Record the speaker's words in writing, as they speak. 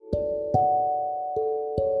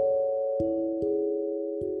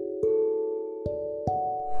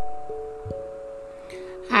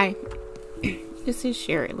This is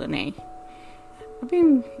Sherry Lene. I've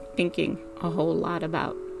been thinking a whole lot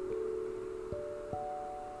about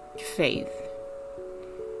faith.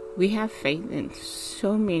 We have faith in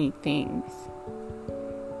so many things,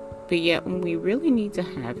 but yet when we really need to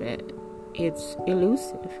have it, it's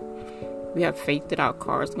elusive. We have faith that our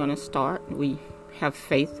car is going to start. We have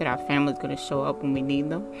faith that our family is going to show up when we need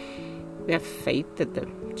them. We have faith that the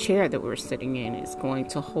chair that we're sitting in is going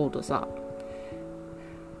to hold us up.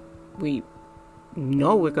 We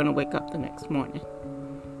know we're going to wake up the next morning.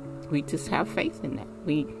 We just have faith in that.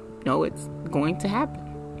 We know it's going to happen.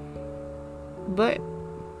 But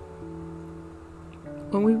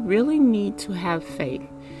when we really need to have faith,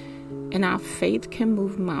 and our faith can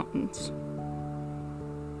move mountains,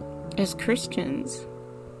 as Christians,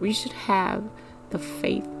 we should have the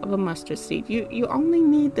faith of a mustard seed. You only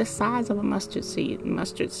need the size of a mustard seed.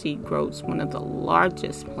 Mustard seed grows one of the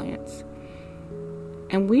largest plants.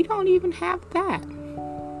 And we don't even have that.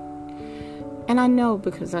 And I know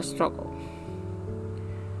because I struggle.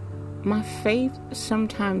 My faith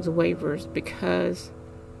sometimes wavers because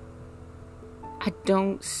I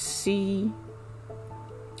don't see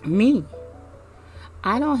me.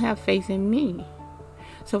 I don't have faith in me.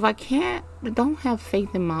 So if I don't have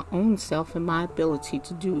faith in my own self and my ability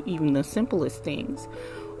to do even the simplest things,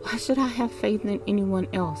 why should I have faith in anyone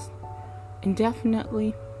else? And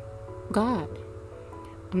definitely God.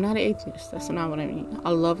 I'm not an atheist. That's not what I mean.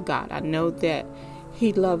 I love God. I know that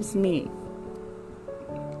He loves me.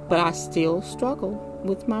 But I still struggle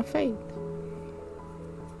with my faith.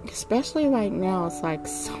 Especially right now, it's like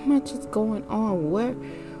so much is going on.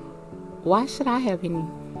 Why should I have any?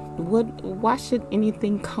 Why should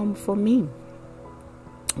anything come for me?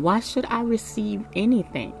 Why should I receive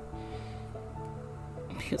anything?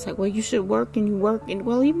 It's like, well, you should work and you work. And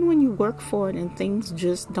well, even when you work for it and things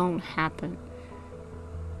just don't happen,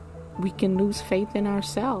 we can lose faith in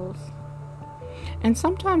ourselves. And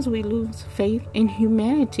sometimes we lose faith in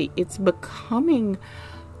humanity. It's becoming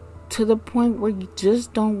to the point where you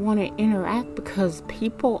just don't want to interact because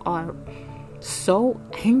people are so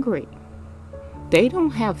angry. They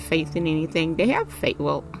don't have faith in anything. They have faith.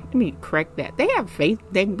 Well, let me correct that. They have faith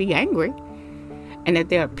they can be angry and that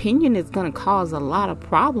their opinion is going to cause a lot of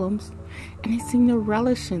problems. And they seem to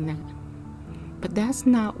relish in that. But that's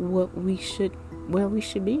not where we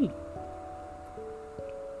should be.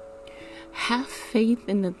 Have faith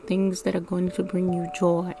in the things that are going to bring you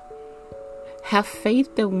joy. Have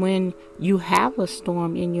faith that when you have a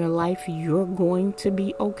storm in your life, you're going to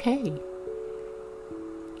be okay.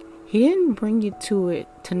 He didn't bring you to it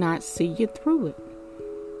to not see you through it.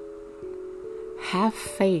 Have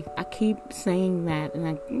faith. I keep saying that, and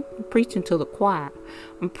I'm preaching to the choir.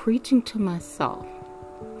 I'm preaching to myself.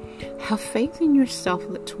 Have faith in yourself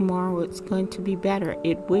that tomorrow it's going to be better.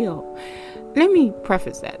 It will. Let me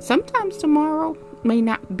preface that. Sometimes tomorrow may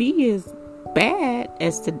not be as bad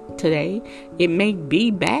as today. It may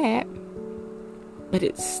be bad, but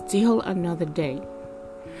it's still another day.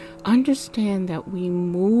 Understand that we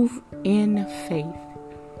move in faith.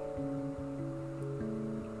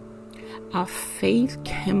 Our faith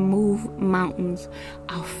can move mountains.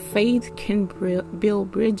 Our faith can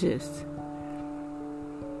build bridges.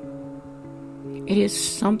 It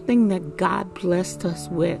is something that God blessed us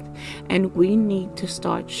with, and we need to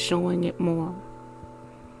start showing it more.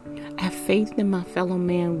 I have faith that my fellow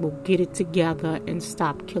man will get it together and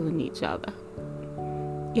stop killing each other.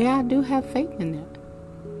 Yeah, I do have faith in that.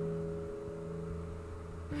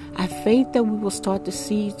 I have faith that we will start to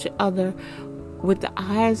see each other with the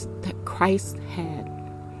eyes that Christ had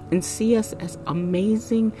and see us as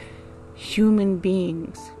amazing human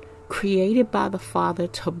beings created by the Father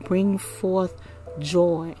to bring forth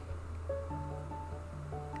joy.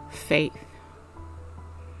 Faith.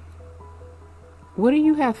 What do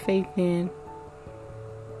you have faith in?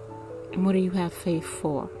 And what do you have faith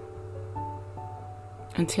for?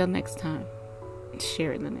 Until next time,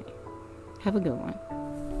 Sherry Lene. Have a good one.